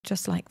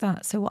just like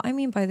that. So what I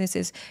mean by this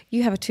is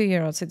you have a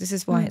 2-year-old, so this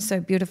is why it's so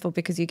beautiful,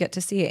 because you get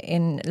to see it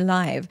in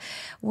live.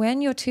 When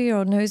your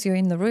 2-year-old knows you're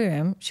in the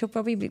room, she'll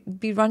probably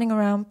be running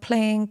around,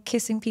 playing,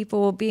 kissing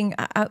people, being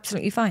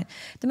absolutely fine.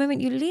 The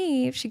moment you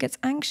leave, she gets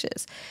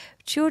anxious.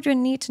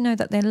 Children need to know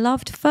that they're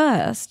loved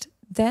first,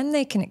 then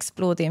they can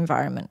explore the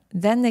environment.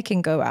 Then they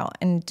can go out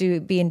and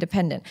be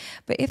independent.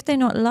 But if they're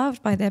not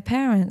loved by their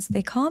parents,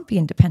 they can't be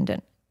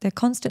independent. They're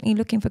constantly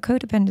looking for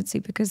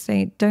codependency because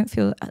they don't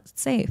feel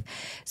safe.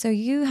 So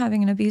you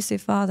having an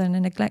abusive father and a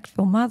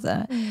neglectful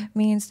mother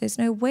means there's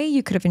no way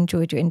you could have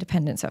enjoyed your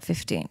independence at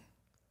 15.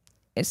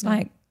 It's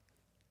like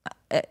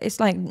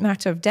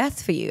matter of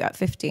death for you at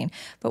 15.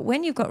 But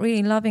when you've got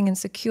really loving and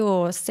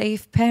secure,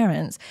 safe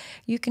parents,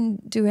 you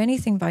can do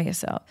anything by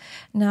yourself.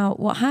 Now,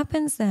 what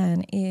happens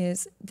then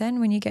is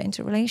when you get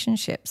into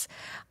relationships,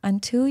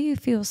 until you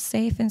feel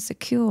safe and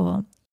secure,